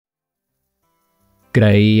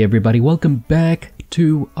G'day everybody, welcome back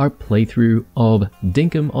to our playthrough of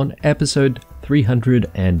Dinkum on episode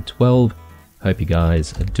 312. Hope you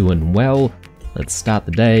guys are doing well. Let's start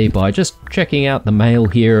the day by just checking out the mail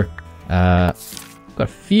here. Got a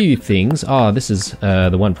few things. Oh, this is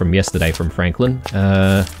the one from yesterday from Franklin.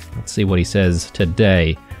 Let's see what he says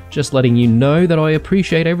today. Just letting you know that I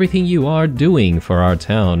appreciate everything you are doing for our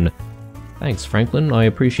town. Thanks, Franklin. I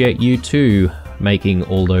appreciate you too, making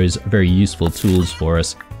all those very useful tools for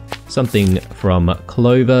us. Something from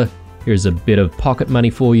Clover. Here's a bit of pocket money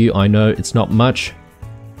for you. I know it's not much,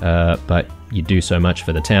 but you do so much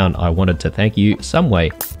for the town. I wanted to thank you some way.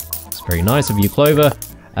 It's very nice of you, Clover.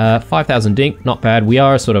 5,000 dink, not bad. We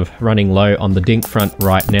are sort of running low on the dink front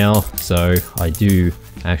right now, so I do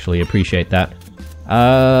actually appreciate that.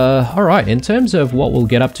 Alright, in terms of what we'll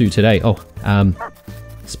get up to today.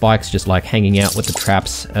 Spike's just like hanging out with the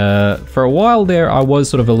traps. For a while there, I was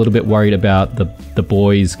sort of a little bit worried about the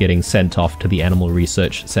boys getting sent off to the Animal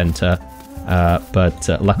Research Center, but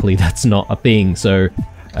luckily that's not a thing, so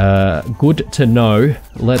good to know.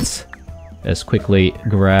 Let's quickly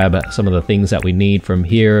grab some of the things that we need from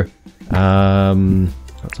here.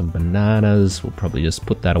 Got some bananas. We'll probably just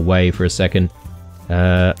put that away for a second.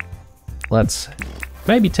 Let's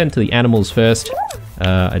maybe tend to the animals first.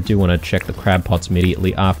 I do want to check the crab pots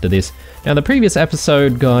immediately after this. Now, in the previous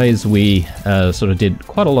episode, guys, we sort of did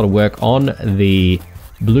quite a lot of work on the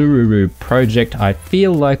Blue project. I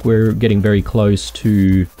feel like we're getting very close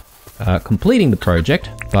to completing the project,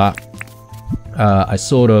 but I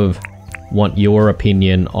sort of want your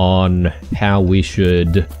opinion on how we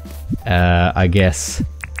should, I guess,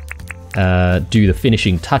 do the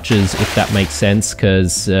finishing touches, if that makes sense,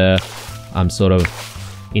 because I'm sort of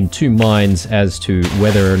in two minds as to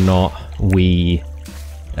whether or not we,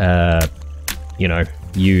 you know,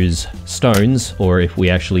 use stones or if we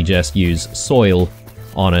actually just use soil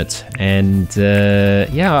on it. And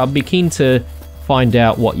yeah, I'll be keen to find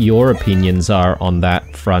out what your opinions are on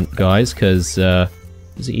that front, guys, because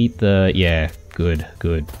does he eat the... yeah, good.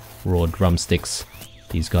 Raw drumsticks.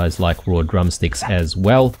 These guys like raw drumsticks as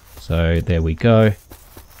well. So there we go.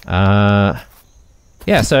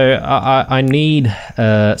 Yeah, so I need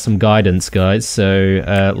some guidance, guys,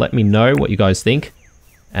 so let me know what you guys think,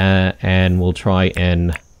 and we'll try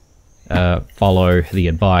and follow the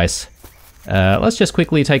advice. Let's just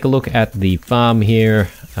quickly take a look at the farm here,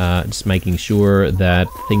 just making sure that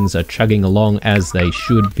things are chugging along as they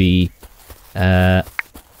should be, and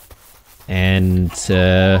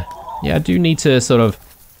yeah, I do need to sort of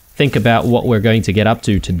think about what we're going to get up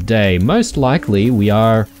to today. Most likely we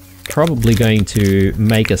are probably going to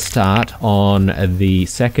make a start on the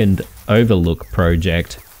second Overlook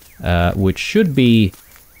project, which should be,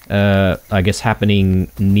 I guess, happening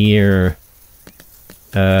near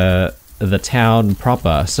the town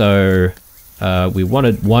proper. So we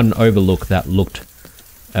wanted one Overlook that looked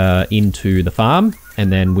into the farm, and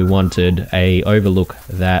then we wanted a Overlook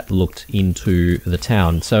that looked into the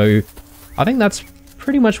town. So I think that's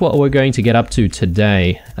pretty much what we're going to get up to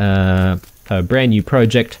today. A brand new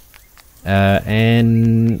project.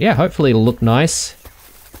 And yeah, hopefully it'll look nice,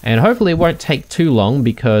 and hopefully it won't take too long,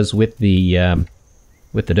 because with the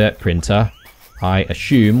dirt printer, I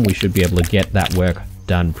assume we should be able to get that work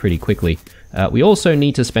done pretty quickly. We also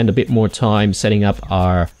need to spend a bit more time setting up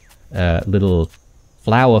our little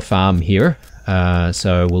flower farm here,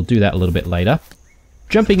 so we'll do that a little bit later.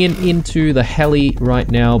 Jumping into the heli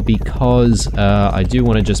right now, because I do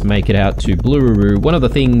want to just make it out to Blue. One of the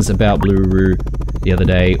things about Blue the other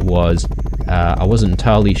day was I wasn't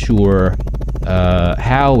entirely sure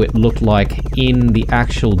how it looked like in the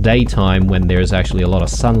actual daytime when there's actually a lot of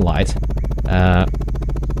sunlight.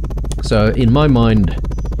 So in my mind,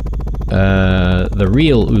 the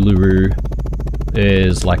real Uluru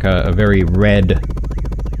is like a very red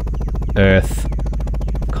earth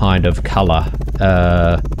kind of color.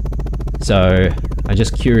 So I'm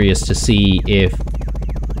just curious to see if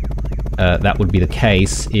that would be the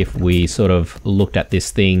case if we sort of looked at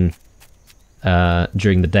this thing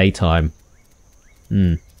during the daytime.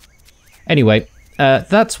 Anyway,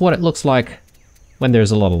 that's what it looks like when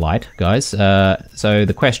there's a lot of light, guys. So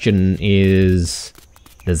the question is,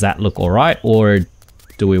 does that look alright, or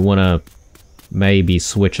do we want to maybe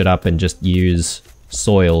switch it up and just use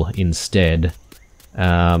soil instead?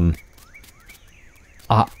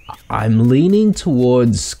 I'm leaning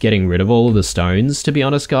towards getting rid of all of the stones, to be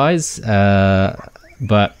honest, guys.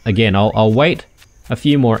 But again, I'll wait a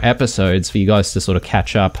few more episodes for you guys to sort of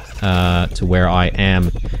catch up to where I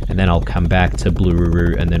am, and then I'll come back to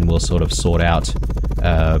Blue, and then we'll sort of sort out,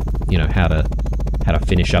 you know, how to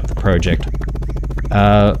finish up the project.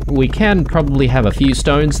 We can probably have a few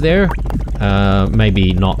stones there.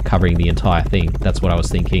 Maybe not covering the entire thing. That's what I was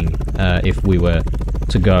thinking, if we were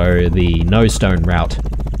to go the no stone route.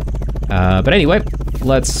 But anyway,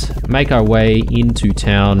 let's make our way into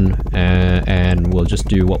town, and we'll just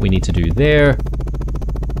do what we need to do there.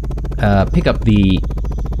 Pick up the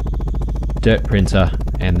dirt printer,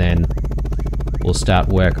 and then we'll start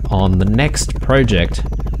work on the next project.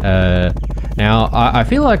 Now, I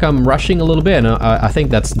feel like I'm rushing a little bit, and I think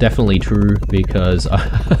that's definitely true, because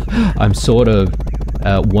I'm sort of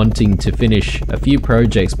wanting to finish a few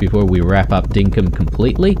projects before we wrap up Dinkum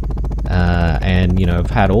completely. And, you know, I've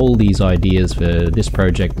had all these ideas for this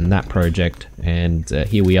project and that project, and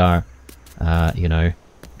here we are, you know,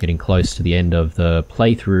 getting close to the end of the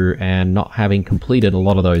playthrough and not having completed a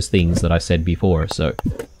lot of those things that I said before. So,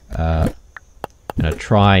 I'm gonna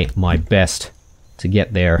try my best to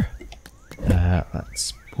get there.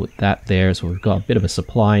 Let's put that there, so we've got a bit of a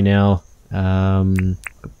supply now.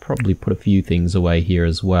 Could probably put a few things away here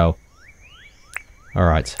as well.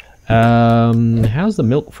 Alright. How's the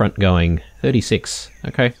milk front going? 36.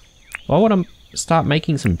 Okay. Well, I want to start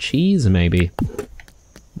making some cheese, maybe.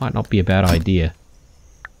 Might not be a bad idea.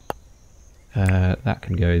 That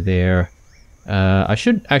can go there. I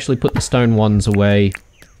should actually put the stone ones away.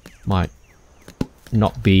 Might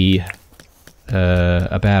not be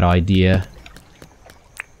a bad idea.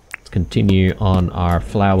 Let's continue on our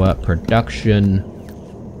flour production.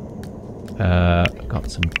 Got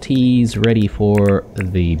some teas ready for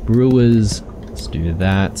the brewers. Let's do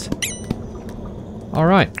that.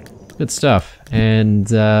 Alright, good stuff. And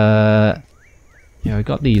yeah, we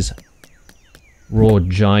got these raw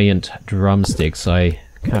giant drumsticks. I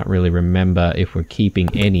can't really remember if we're keeping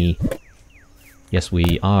any. Yes,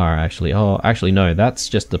 we are actually. Oh, actually no, that's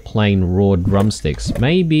just the plain raw drumsticks.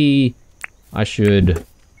 Maybe I should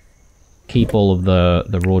keep all of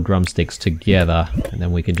the raw drumsticks together, and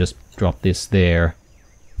then we can just drop this there.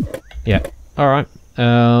 Yeah, alright.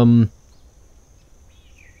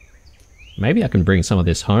 Maybe I can bring some of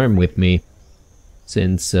this home with me,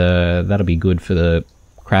 since that'll be good for the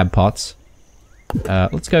crab pots.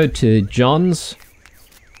 Let's go to John's.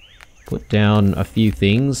 Put down a few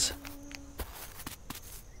things.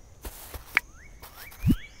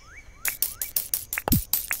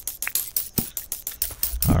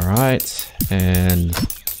 Alright, and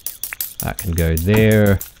that can go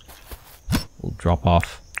there. We'll drop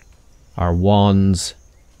off our wands.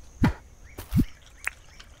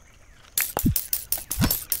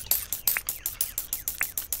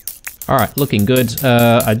 Alright, looking good.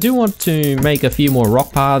 I do want to make a few more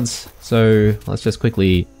rock paths, so let's just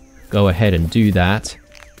quickly go ahead and do that.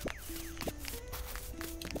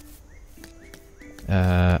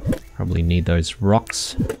 Probably need those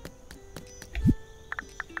rocks.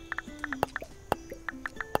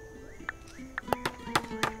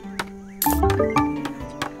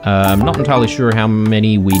 I'm not entirely sure how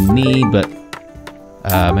many we need, but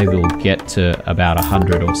maybe we'll get to about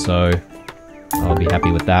 100 or so. I'll be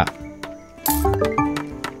happy with that.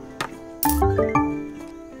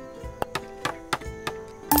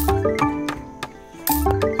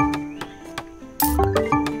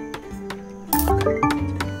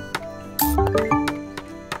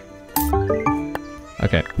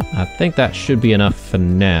 Okay, I think that should be enough for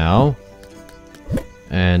now.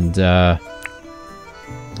 And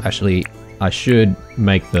actually, I should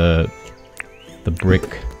make the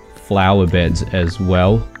brick flower beds as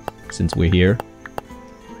well, since we're here.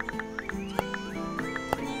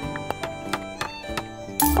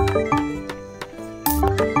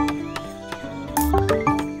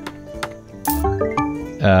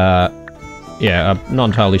 Yeah, I'm not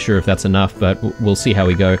entirely sure if that's enough, but we'll see how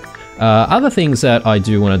we go. Other things that I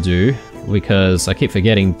do want to do, because I keep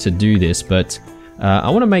forgetting to do this, but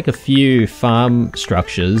I want to make a few farm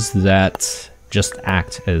structures that just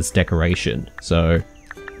act as decoration. So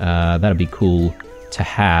that'd be cool to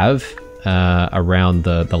have around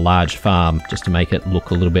the large farm, just to make it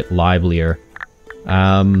look a little bit livelier.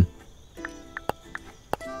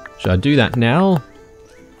 Should I do that now?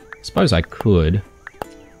 I suppose I could.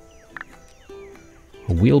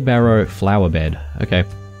 A wheelbarrow flower bed. Okay.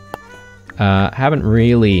 Haven't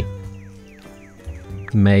really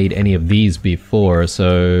made any of these before,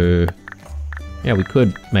 so yeah, we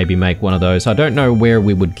could maybe make one of those. I don't know where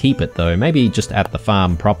we would keep it though. Maybe just at the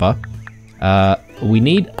farm proper. We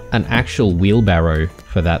need an actual wheelbarrow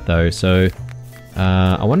for that though, so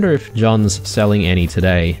I wonder if John's selling any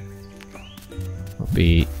today. Would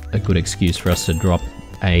be a good excuse for us to drop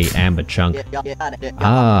a amber chunk.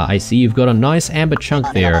 Ah, I see you've got a nice amber chunk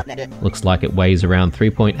there. Looks like it weighs around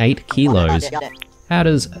 3.8 kilos. How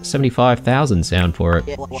does 75,000 sound for it?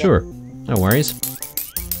 Sure, no worries.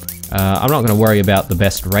 I'm not going to worry about the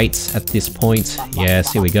best rates at this point.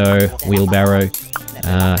 Yes, here we go. Wheelbarrow.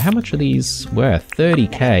 How much are these worth?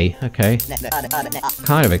 30k. Okay.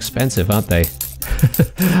 Kind of expensive, aren't they?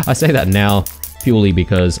 I say that now purely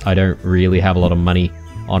because I don't really have a lot of money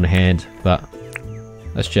on hand, but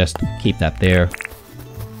let's just keep that there.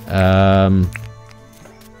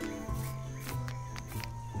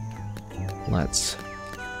 Let's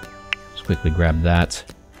just quickly grab that.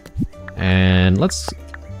 And let's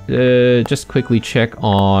just quickly check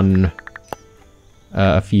on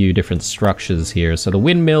a few different structures here. So the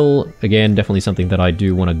windmill, again, definitely something that I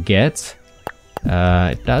do want to get.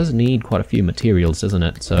 It does need quite a few materials, doesn't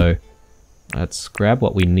it? So let's grab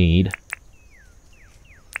what we need.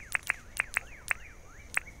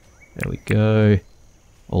 There we go.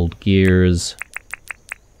 Old gears.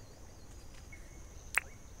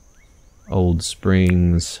 Old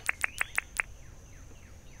springs.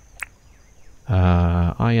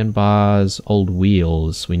 Iron bars, old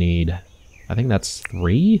wheels we need. I think that's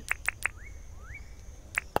 3?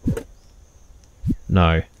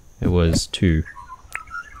 No, it was 2.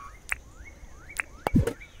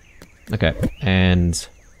 Okay, and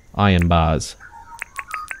iron bars.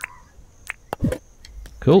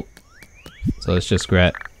 Cool. So let's just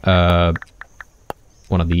get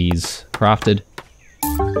one of these crafted.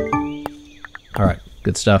 Alright,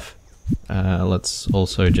 good stuff. Let's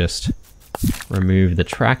also just remove the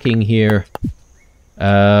tracking here.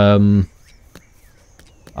 And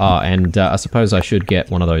I suppose I should get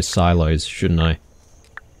one of those silos, shouldn't I?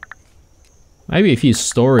 Maybe a few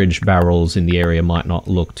storage barrels in the area might not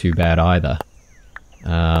look too bad either.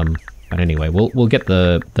 But anyway, we'll get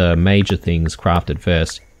the major things crafted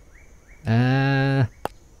first.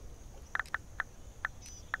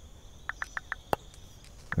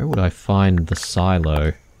 Where would I find the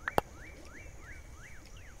silo?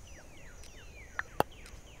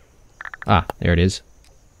 Ah, there it is.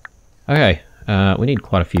 Okay, we need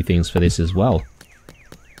quite a few things for this as well.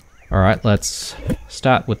 Alright, let's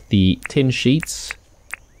start with the tin sheets.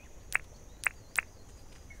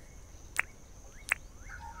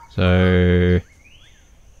 So,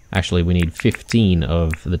 actually we need 15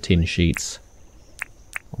 of the tin sheets.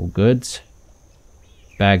 All good.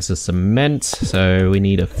 Bags of cement, so we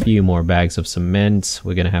need a few more bags of cement.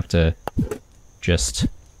 We're gonna have to just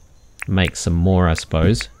make some more, I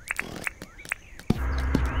suppose.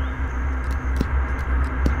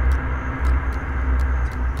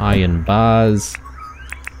 Iron bars.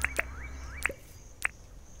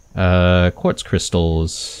 Quartz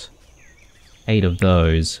crystals. 8 of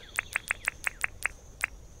those.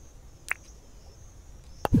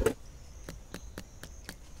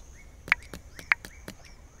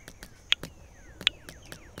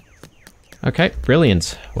 Okay,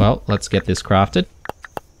 brilliant. Well, let's get this crafted.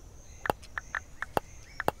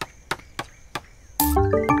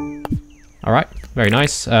 Alright, very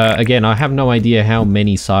nice. Again, I have no idea how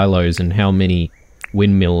many silos and how many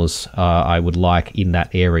windmills I would like in that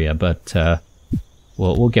area, but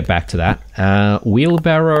we'll get back to that.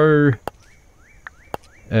 Wheelbarrow,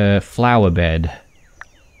 flower bed.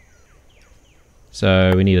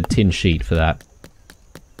 So we need a tin sheet for that.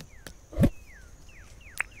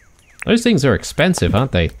 Those things are expensive,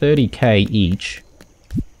 aren't they? 30k each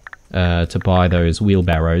to buy those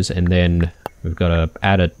wheelbarrows, and then we've got to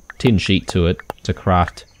add a tin sheet to it to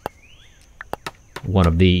craft one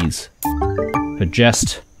of these for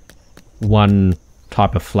just one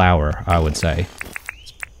type of flower, I would say.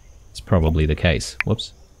 It's probably the case.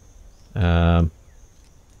 Whoops. Can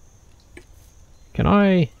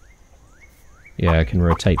I... Yeah, I can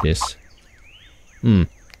rotate this.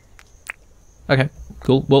 Okay,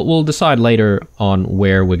 cool. Well, we'll decide later on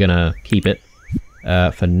where we're gonna keep it.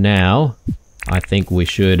 For now, I think we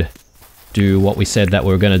should do what we said that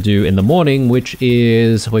we're gonna do in the morning, which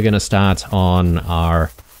is we're gonna start on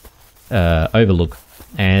our Overlook.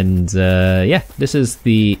 And yeah, this is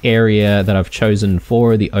the area that I've chosen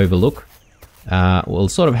for the Overlook. We'll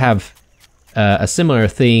sort of have a similar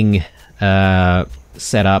thing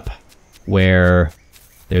set up where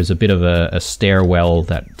there's a bit of a stairwell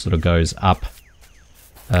that sort of goes up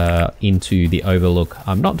into the Overlook.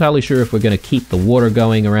 I'm not entirely sure if we're going to keep the water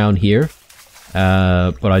going around here,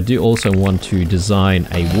 but I do also want to design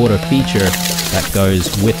a water feature that goes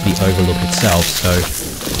with the Overlook itself. So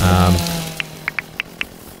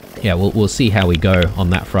yeah, we'll see how we go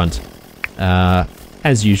on that front.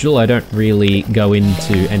 As usual, I don't really go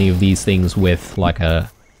into any of these things with like a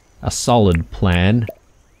solid plan.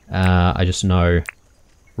 I just know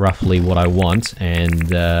roughly what I want,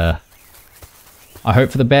 and I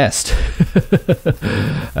hope for the best.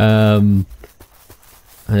 I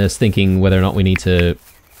was thinking whether or not we need to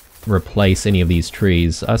replace any of these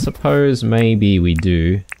trees. I suppose maybe we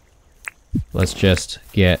do. Let's just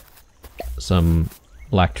get some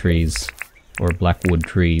black trees, or blackwood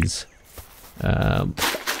trees,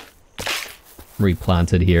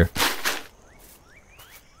 replanted here.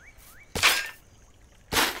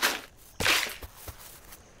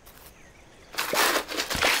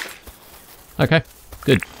 Okay,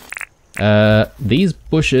 good. These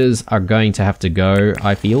bushes are going to have to go,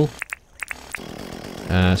 I feel.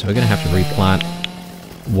 So we're going to have to replant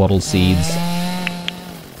wattle seeds.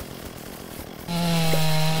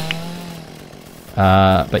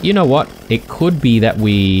 But you know what? It could be that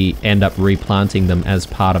we end up replanting them as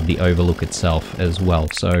part of the Overlook itself as well.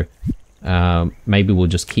 So maybe we'll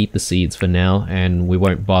just keep the seeds for now and we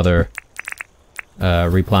won't bother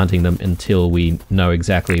replanting them until we know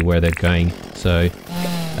exactly where they're going. So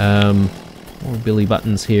more billy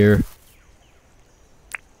buttons here.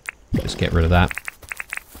 Just get rid of that.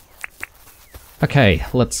 Okay,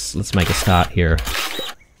 let's make a start here.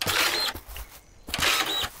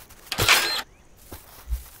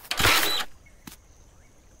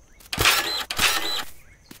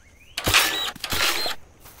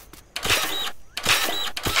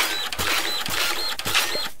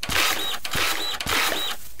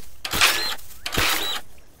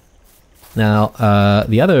 Now,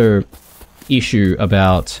 the other issue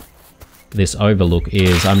about this Overlook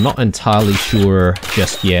is I'm not entirely sure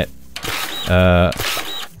just yet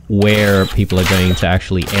where people are going to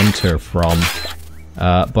actually enter from,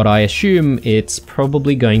 but I assume it's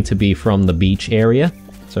probably going to be from the beach area.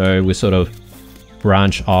 So we sort of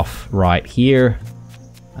branch off right here.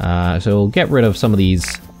 So we'll get rid of some of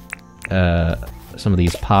these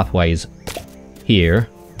pathways here,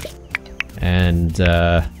 and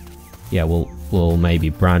yeah, we'll maybe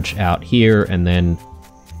branch out here, and then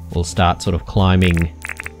we'll start sort of climbing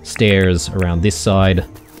stairs around this side,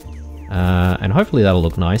 and hopefully that'll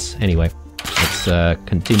look nice. Anyway, let's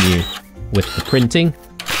continue with the printing.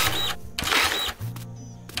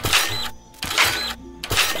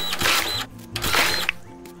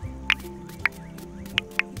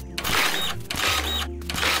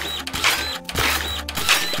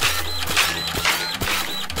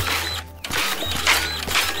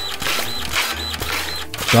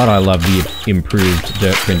 God, I love the improved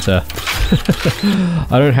dirt printer.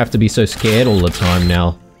 I don't have to be so scared all the time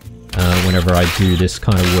now whenever I do this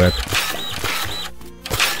kind of work.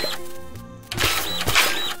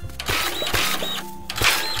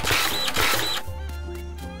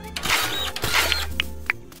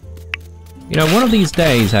 You know, one of these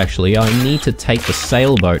days, actually, I need to take the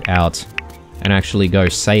sailboat out and actually go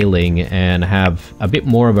sailing and have a bit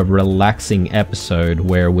more of a relaxing episode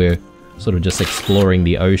where we're sort of just exploring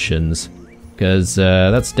the oceans, because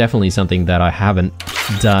that's definitely something that I haven't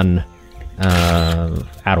done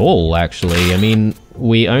at all, actually. I mean,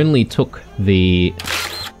 we only took the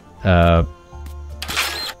boat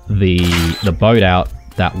out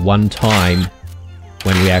that one time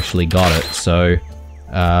when we actually got it, so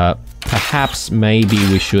perhaps maybe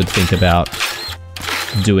we should think about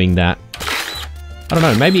doing that. I don't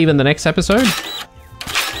know, maybe even the next episode?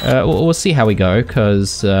 We'll see how we go,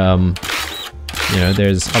 because you know,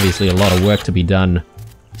 there's obviously a lot of work to be done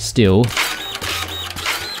still.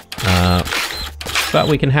 But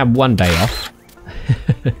we can have one day off,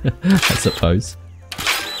 I suppose.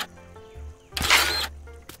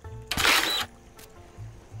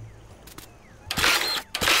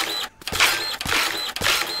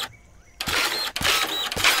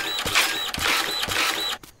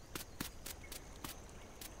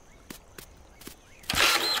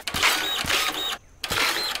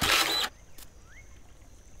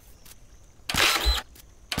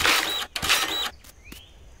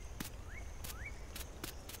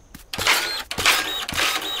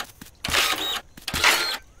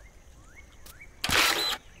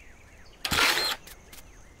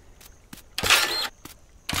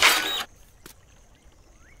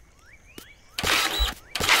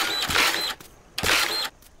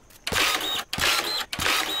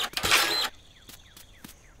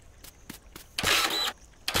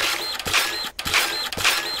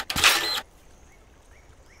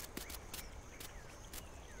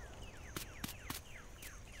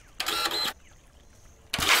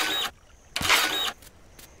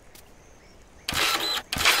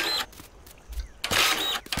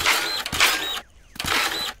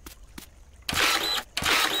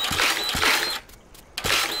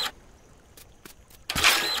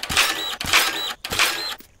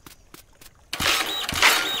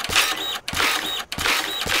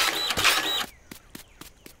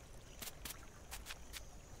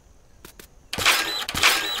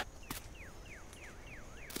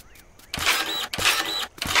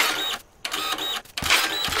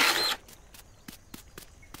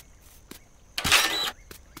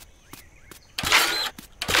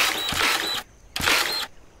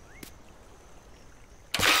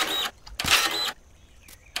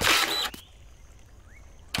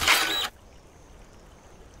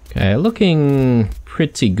 Looking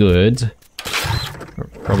pretty good. We're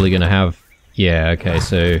probably gonna have... Yeah, okay,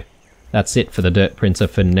 so that's it for the dirt printer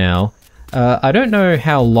for now. I don't know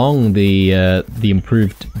how long the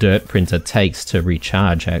improved dirt printer takes to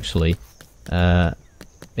recharge, actually.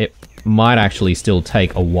 It might actually still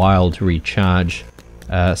take a while to recharge,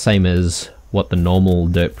 same as what the normal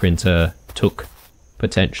dirt printer took,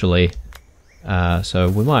 potentially. So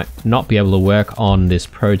we might not be able to work on this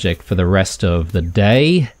project for the rest of the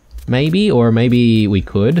day, maybe, or maybe we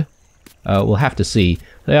could. We'll have to see.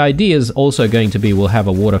 The idea is also going to be we'll have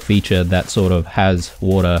a water feature that sort of has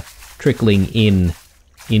water trickling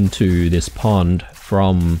into this pond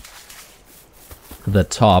from the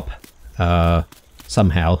top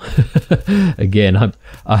somehow. Again,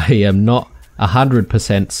 I am not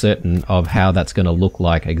 100% certain of how that's going to look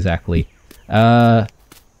like exactly. Come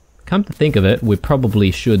to think of it, we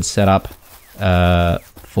probably should set up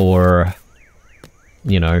for,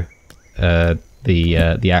 you know,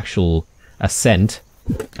 the actual ascent,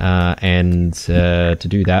 and to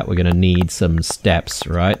do that we're going to need some steps,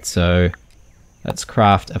 right? So let's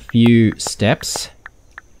craft a few steps.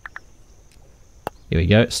 Here we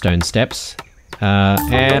go, stone steps.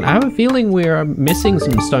 And I have a feeling we're missing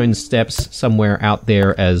some stone steps somewhere out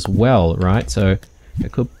there as well, right? So there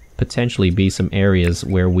could potentially be some areas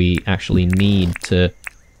where we actually need to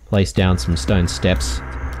place down some stone steps.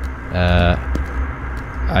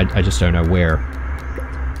 I just don't know where.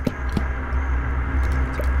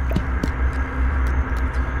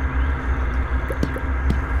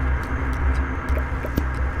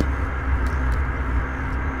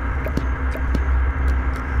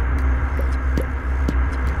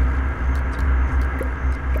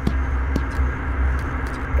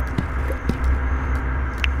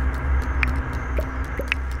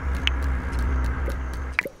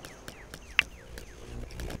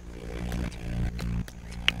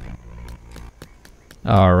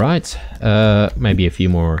 Alright, maybe a few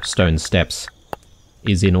more stone steps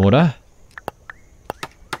is in order.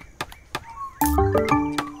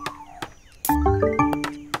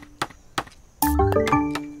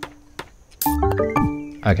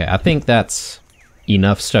 Okay, I think that's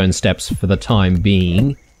enough stone steps for the time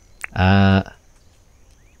being.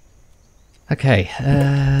 Okay,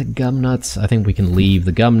 gum nuts. I think we can leave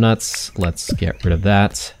the gum nuts. Let's get rid of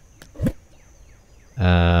that.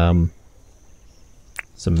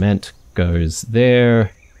 Cement goes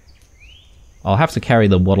there. I'll have to carry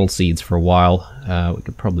the wattle seeds for a while. We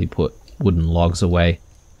could probably put wooden logs away.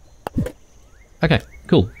 Okay,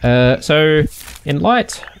 cool. So, in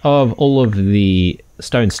light of all of the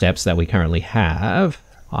stone steps that we currently have,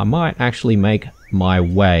 I might actually make my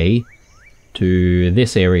way to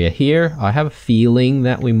this area here. I have a feeling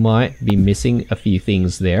that we might be missing a few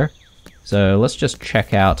things there. So let's just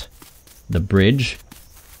check out the bridge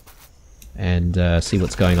and see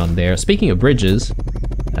what's going on there. Speaking of bridges,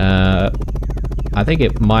 I think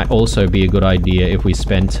it might also be a good idea if we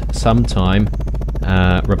spent some time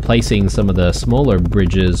replacing some of the smaller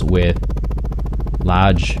bridges with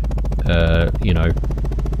large, you know,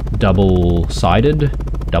 double-sided,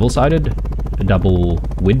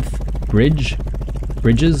 double-width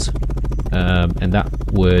bridges, and that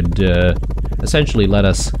would essentially let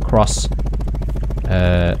us cross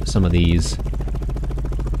some of these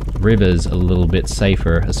rivers a little bit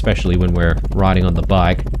safer, especially when we're riding on the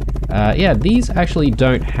bike. Yeah, these actually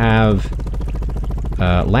don't have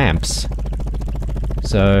lamps,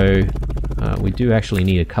 so we do actually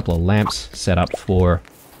need a couple of lamps set up for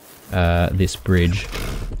this bridge.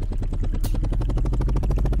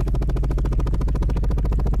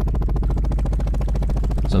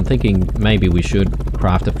 So I'm thinking maybe we should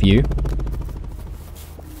craft a few.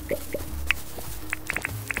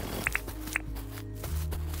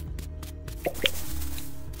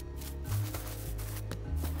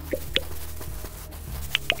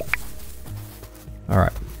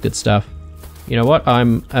 Alright, good stuff. You know what,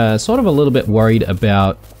 I'm sort of a little bit worried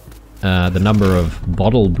about the number of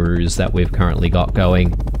bottle brews that we've currently got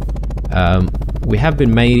going. We have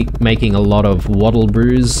been making a lot of wattle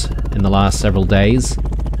brews in the last several days,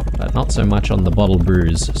 but not so much on the bottle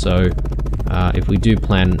brews. So if we do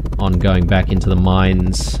plan on going back into the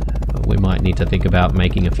mines, we might need to think about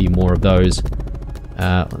making a few more of those.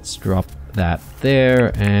 Let's drop that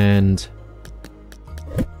there and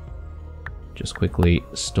just quickly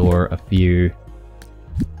store a few.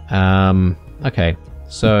 Okay,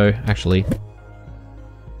 so actually,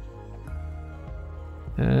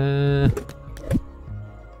 I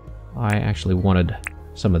actually wanted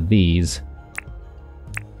some of these.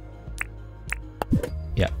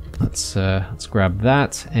 Yeah, let's grab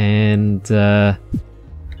that, and I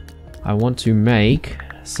want to make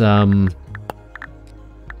some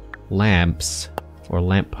lamps or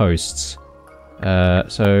lamp posts.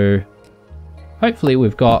 So hopefully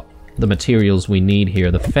we've got the materials we need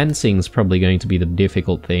here. The fencing's probably going to be the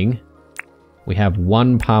difficult thing. We have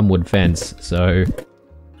one palm wood fence, so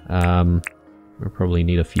we'll probably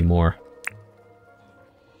need a few more.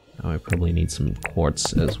 I probably need some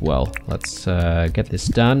quartz as well. Let's get this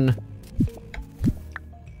done.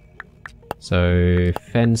 So,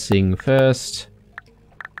 fencing first.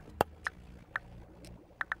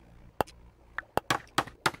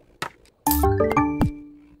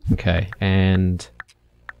 Okay, and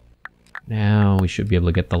now we should be able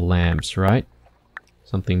to get the lamps, right?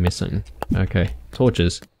 Something missing. Okay,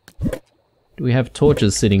 torches. Do we have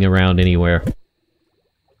torches sitting around anywhere?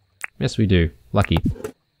 Yes, we do. Lucky.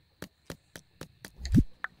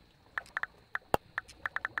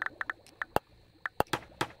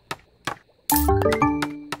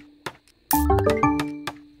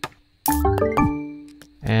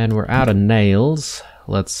 And we're out of nails.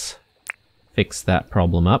 Let's fix that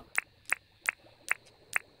problem up.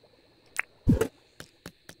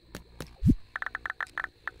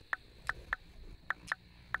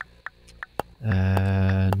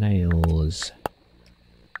 Nails.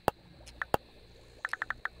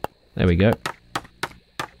 There we go.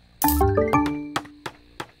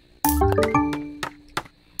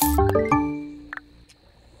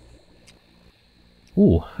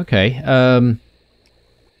 Ooh, okay.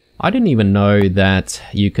 I didn't even know that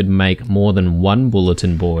you could make more than one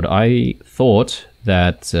bulletin board. I thought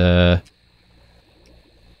that,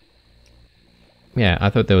 yeah, I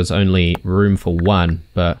thought there was only room for one,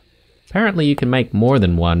 but apparently you can make more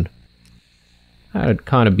than one. That would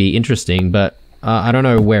kind of be interesting, but I don't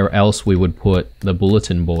know where else we would put the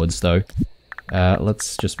bulletin boards, though.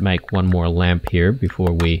 Let's just make one more lamp here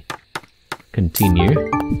before we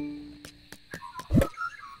continue.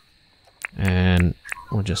 And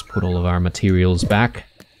we'll just put all of our materials back.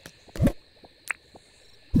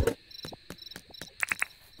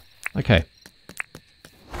 Okay.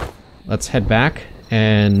 Let's head back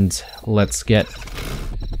and let's get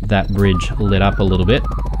that bridge lit up a little bit.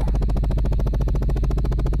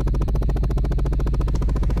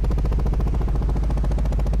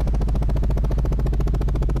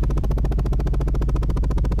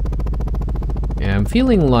 Yeah, I'm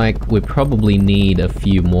feeling like we probably need a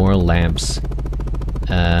few more lamps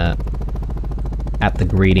at the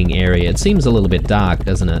greeting area. It seems a little bit dark,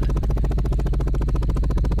 doesn't it?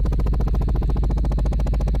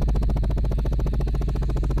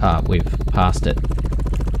 Ah, we've passed it.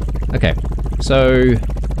 Okay, so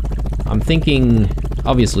I'm thinking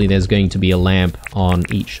obviously there's going to be a lamp on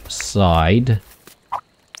each side,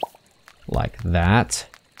 like that.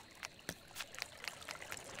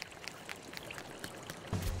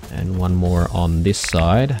 And one more on this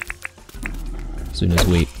side, as soon as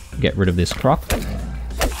we get rid of this crock.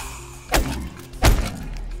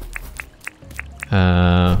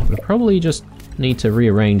 We probably just need to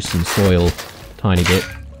rearrange some soil a tiny bit.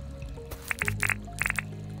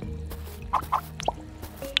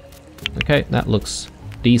 Okay, that looks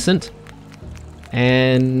decent.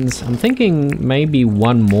 And I'm thinking maybe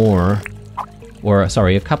one more, or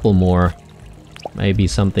sorry, a couple more. Maybe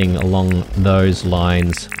something along those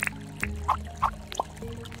lines.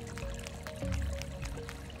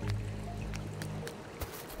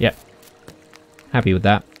 Yep. Happy with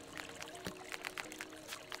that.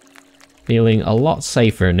 Feeling a lot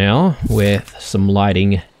safer now with some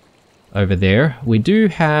lighting over there. We do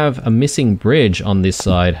have a missing bridge on this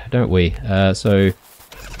side, don't we?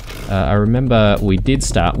 I remember we did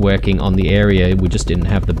start working on the area, we just didn't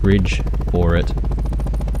have the bridge for it.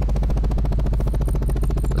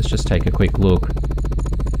 Let's just take a quick look.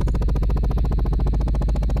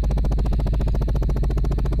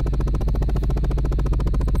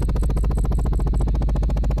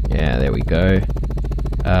 Yeah, there we go.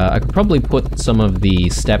 I could probably put some of the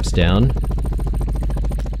steps down.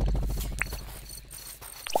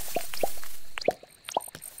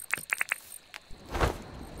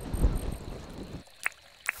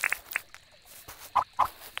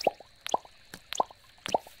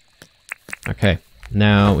 Okay,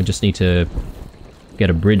 now we just need to get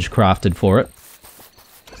a bridge crafted for it.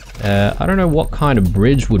 I don't know what kind of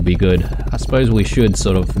bridge would be good. I suppose we should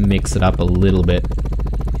sort of mix it up a little bit.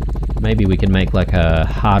 Maybe we can make like a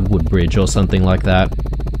hardwood bridge or something like that.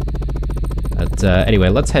 But anyway,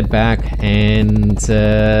 let's head back and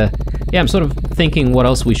yeah, I'm sort of thinking what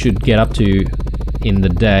else we should get up to in the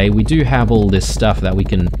day. We do have all this stuff that we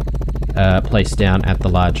can place down at the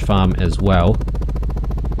large farm as well.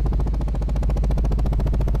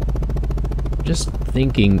 Just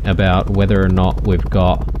thinking about whether or not we've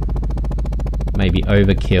got maybe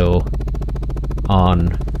overkill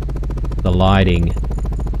on the lighting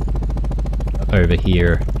over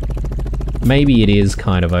here. Maybe it is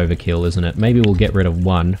kind of overkill, isn't it? Maybe we'll get rid of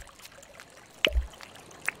one.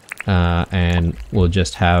 And we'll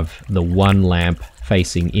just have the one lamp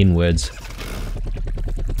facing inwards.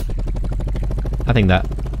 I think that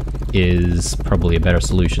is probably a better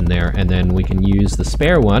solution there. And then we can use the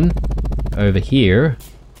spare one over here.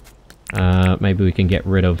 Maybe we can get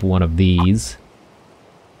rid of one of these.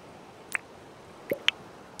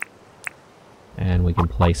 And we can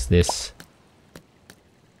place this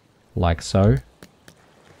like so.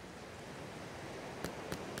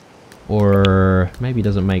 Or maybe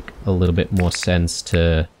does it make a little bit more sense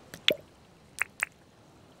to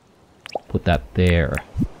put that there?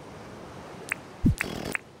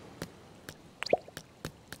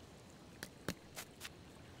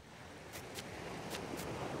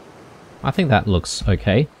 I think that looks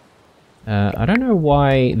okay. I don't know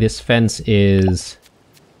why this fence is,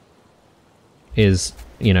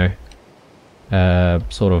 you know,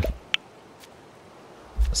 sort of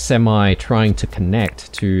semi trying to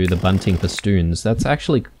connect to the bunting festoons. That's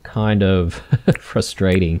actually kind of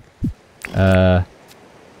frustrating. I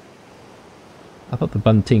thought the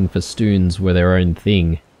bunting festoons were their own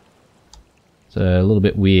thing. It's a little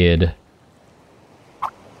bit weird.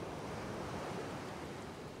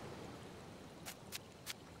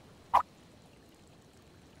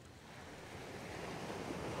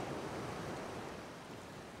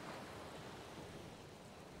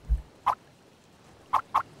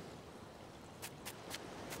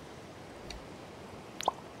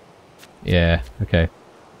 Yeah, okay.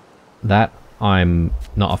 That I'm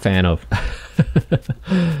not a fan of.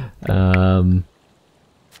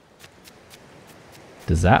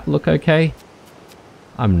 Does that look okay?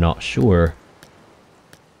 I'm not sure.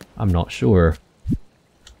 I'm not sure.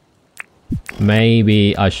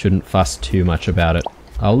 Maybe I shouldn't fuss too much about it.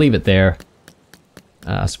 I'll leave it there.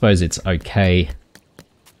 I suppose it's okay.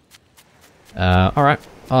 Alright,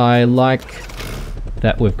 I like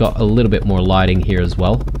that we've got a little bit more lighting here as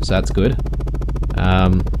well, so that's good. I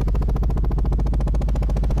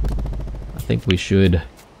think we should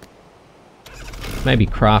maybe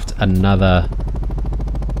craft another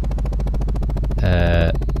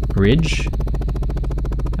bridge.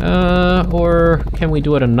 Or can we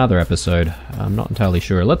do it another episode? I'm not entirely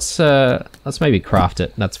sure. Let's maybe craft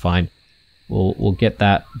it. That's fine. We'll get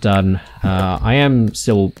that done. I am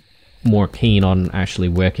still more keen on actually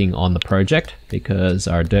working on the project because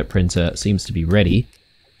our dirt printer seems to be ready.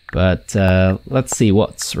 But let's see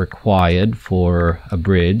what's required for a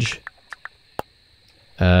bridge.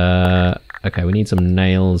 Okay, we need some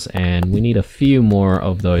nails and we need a few more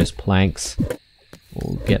of those planks.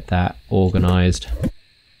 We'll get that organized.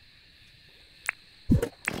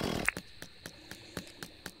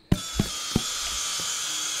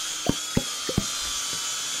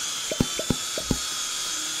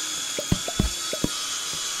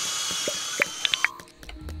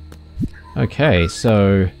 Okay,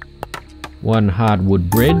 so one hardwood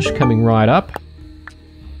bridge coming right up.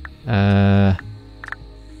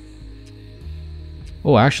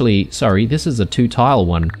 Oh, actually, sorry, this is a 2-tile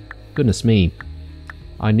one. Goodness me.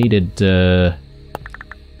 I needed a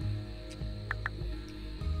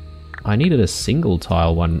single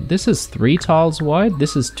tile one. This is 3 tiles wide,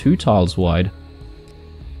 this is 2 tiles wide.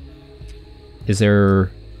 Is there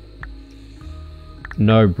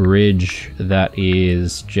no bridge that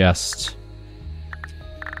is just...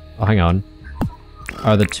 Oh, hang on.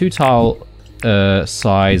 Are the 2-tile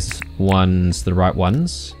size ones the right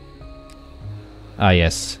ones? Ah,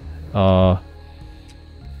 yes.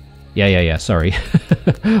 Yeah, sorry.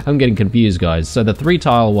 I'm getting confused, guys. So the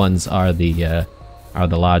 3-tile ones are the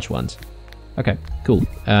large ones. Okay, cool.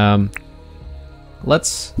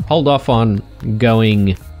 Let's hold off on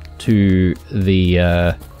going to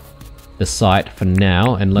the site for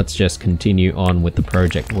now, and let's just continue on with the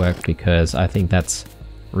project work because I think that's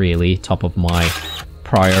really top of my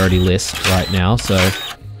priority list right now. So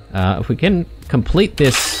if we can complete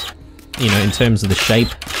this, you know, in terms of the shape,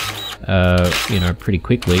 you know, pretty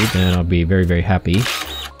quickly, then I'll be very, very happy.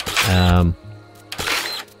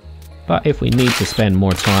 But if we need to spend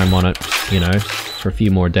more time on it, you know, for a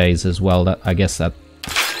few more days as well, that I guess that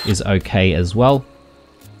is okay as well.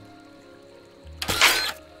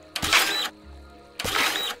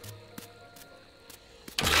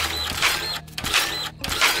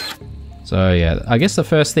 So yeah, I guess the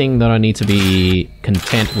first thing that I need to be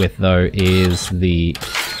content with though is the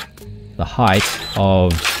height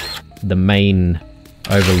of the main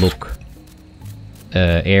Overlook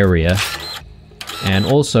area. And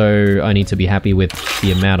also, I need to be happy with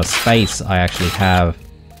the amount of space I actually have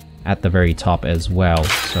at the very top as well.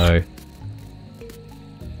 So,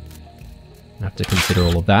 I have to consider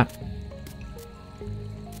all of that.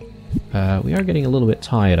 We are getting a little bit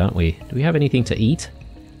tired, aren't we? Do we have anything to eat?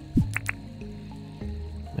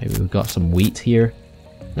 Maybe we've got some wheat here.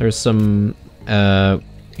 There's some,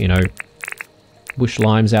 you know, bush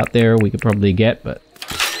limes out there we could probably get, but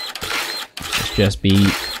let's just be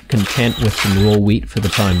content with some raw wheat for the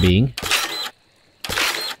time being.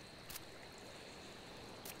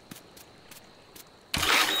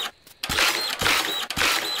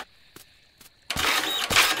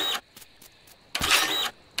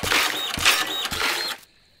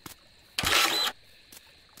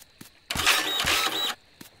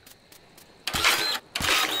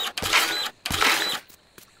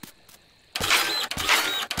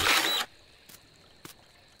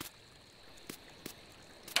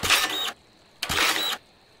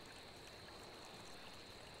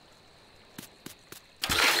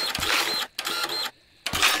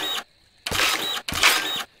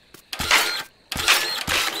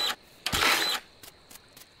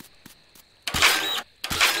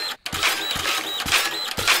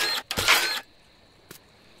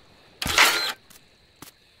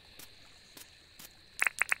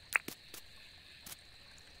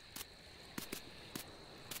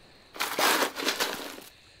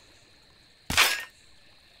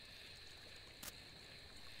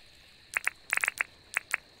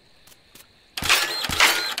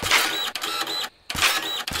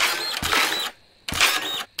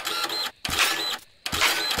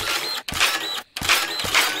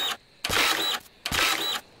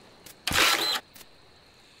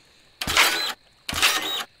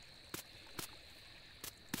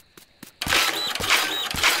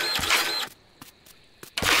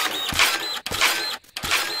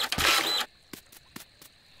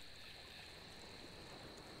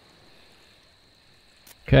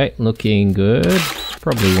 Okay, looking good.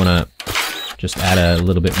 Probably want to just add a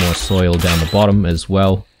little bit more soil down the bottom as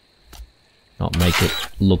well. Not make it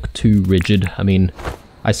look too rigid. I mean,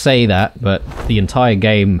 I say that, but the entire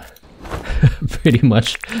game pretty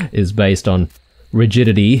much is based on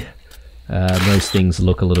rigidity. Most things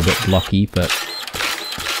look a little bit blocky, but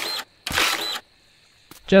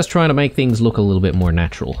just trying to make things look a little bit more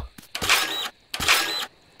natural.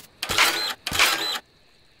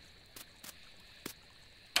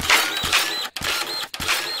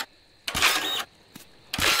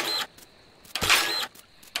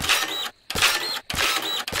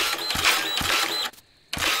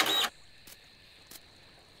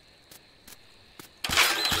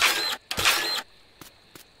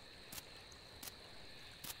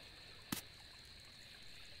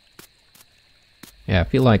 Yeah, I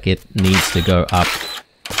feel like it needs to go up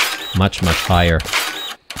much higher.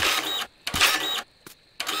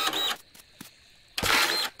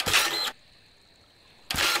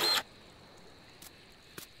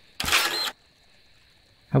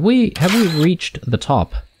 Have we reached the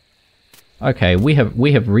top? Okay, we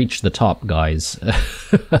have reached the top, guys.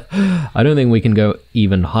 I don't think we can go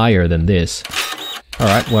even higher than this.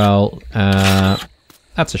 Alright, well,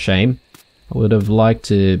 that's a shame. I would have liked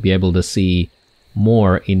to be able to see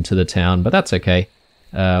more into the town, but that's okay.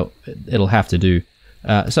 It'll have to do.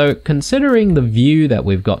 So considering the view that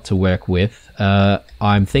we've got to work with,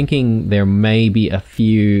 I'm thinking there may be a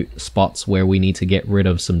few spots where we need to get rid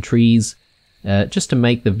of some trees, just to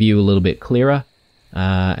make the view a little bit clearer,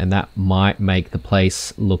 and that might make the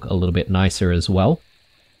place look a little bit nicer as well.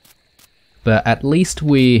 But at least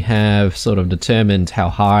we have sort of determined how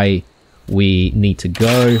high we need to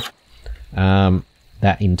go.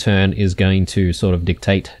 That in turn is going to sort of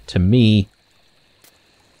dictate to me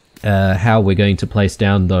how we're going to place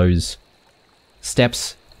down those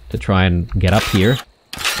steps to try and get up here.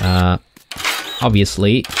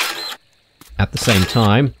 Obviously, at the same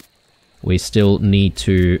time, we still need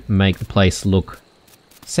to make the place look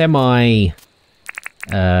semi-natural,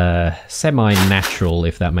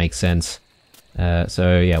 if that makes sense.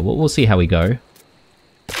 So yeah, we'll see how we go.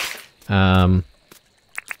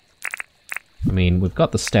 I mean, we've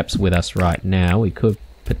got the steps with us right now. We could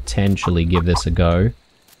potentially give this a go.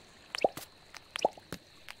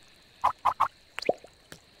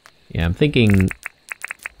 Yeah, I'm thinking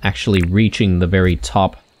actually reaching the very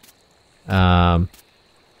top might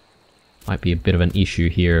be a bit of an issue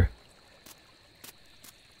here.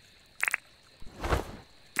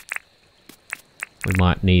 We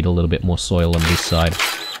might need a little bit more soil on this side.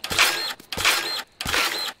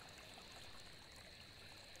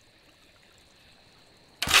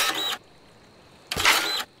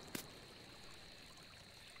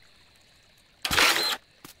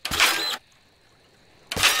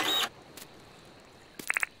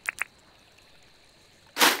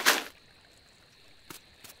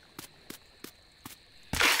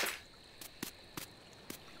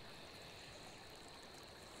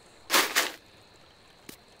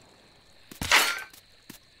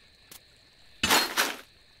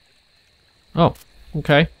 Oh,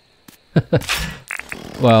 okay.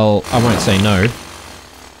 Well, I won't say no.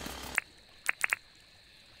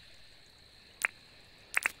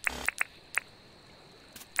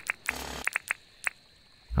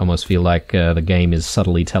 I almost feel like the game is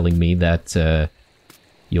subtly telling me that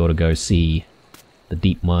you ought to go see the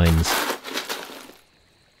deep mines.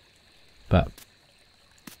 But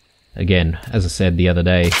again, as I said the other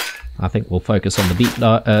day, I think we'll focus on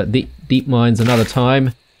the deep mines another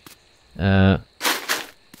time.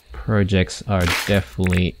 Projects are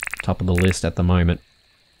definitely top of the list at the moment.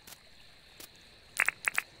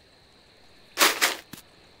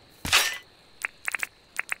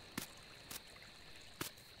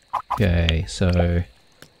 Okay, so...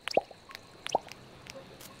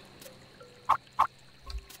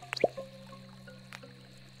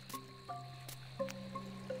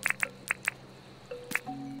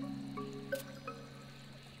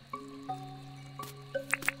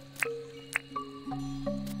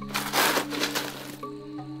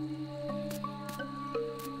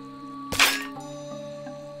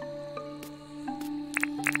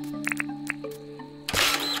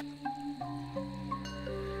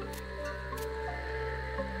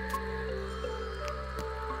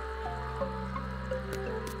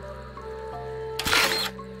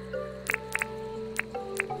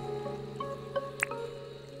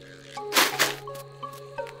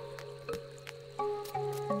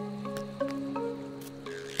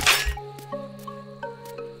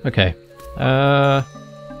 Okay.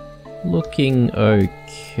 Looking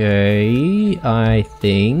okay, I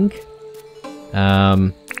think.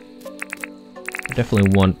 Definitely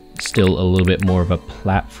want still a little bit more of a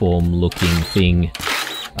platform looking thing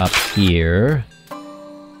up here.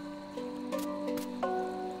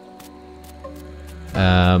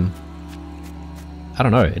 I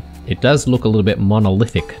don't know, it does look a little bit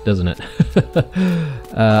monolithic, doesn't it?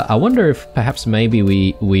 I wonder if perhaps maybe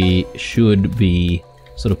we should be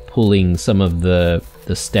sort of pulling some of the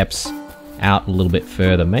steps out a little bit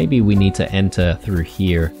further. Maybe we need to enter through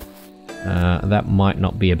here. That might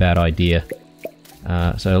not be a bad idea.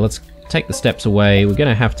 So let's take the steps away. We're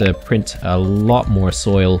gonna have to print a lot more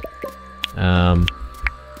soil. And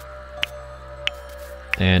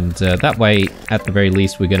that way, at the very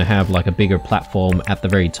least, we're gonna have like a bigger platform at the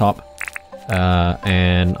very top.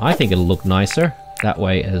 And I think it'll look nicer that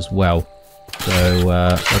way as well. So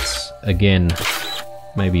let's, again,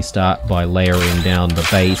 maybe start by layering down the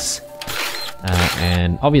base.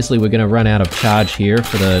 And obviously we're going to run out of charge here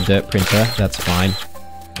for the dirt printer. That's fine.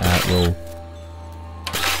 We'll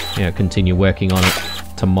continue working on it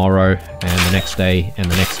tomorrow and the next day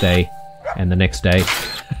and the next day and the next day.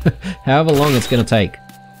 However long it's going to take.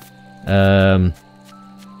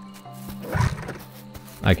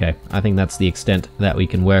 Okay, I think that's the extent that we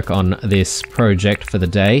can work on this project for the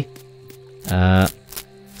day.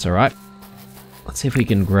 It's alright. Let's see if we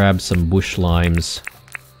can grab some bush limes.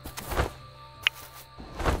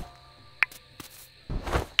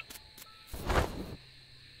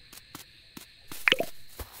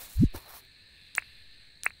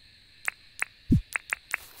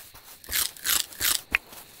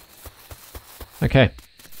 Okay.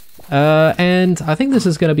 And I think this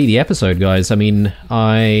is going to be the episode, guys. I mean,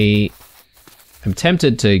 I am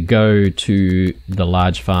tempted to go to the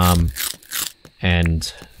large farm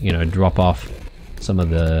and, drop off some of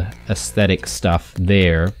the aesthetic stuff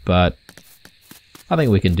there, but I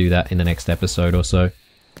think we can do that in the next episode or so.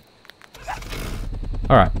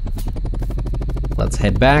 Alright. Let's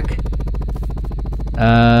head back.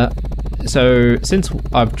 So, since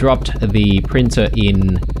I've dropped the printer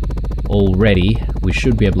in already, we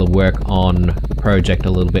should be able to work on the project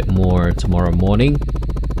a little bit more tomorrow morning.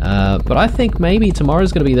 But I think maybe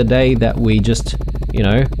tomorrow's going to be the day that we just,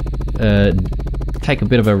 take a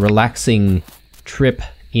bit of a relaxing trip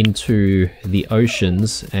into the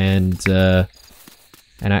oceans and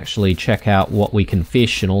actually check out what we can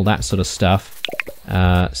fish and all that sort of stuff,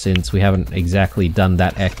 since we haven't exactly done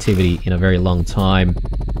that activity in a very long time.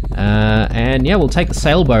 And yeah, we'll take the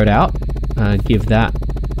sailboat out, give that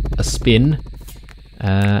a spin,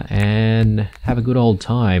 and have a good old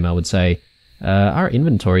time, I would say. Our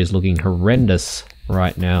inventory is looking horrendous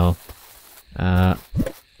right now. I'm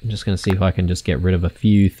just going to see if I can just get rid of a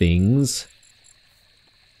few things.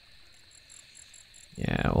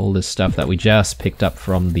 Yeah, all this stuff that we just picked up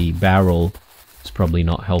from the barrel is probably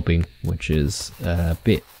not helping, which is a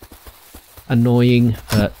bit annoying.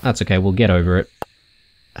 That's okay, we'll get over it.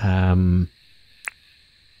 I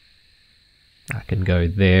can go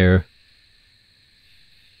there.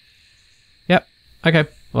 Yep, okay.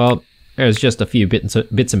 Well, there's just a few bits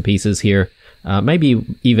and pieces here. Maybe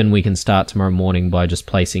even we can start tomorrow morning by just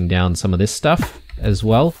placing down some of this stuff as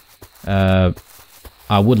well. I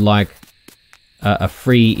would like a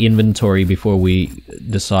free inventory before we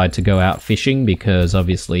decide to go out fishing, because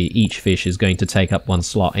obviously each fish is going to take up one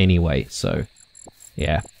slot anyway, so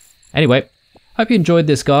yeah. Anyway, hope you enjoyed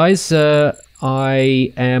this, guys.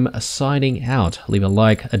 I am signing out. Leave a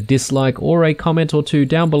like, a dislike, or a comment or two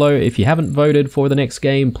down below. If you haven't voted for the next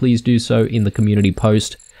game, please do so in the community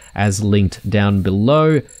post as linked down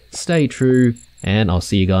below. Stay true, and I'll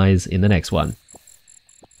see you guys in the next one.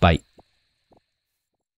 Bye.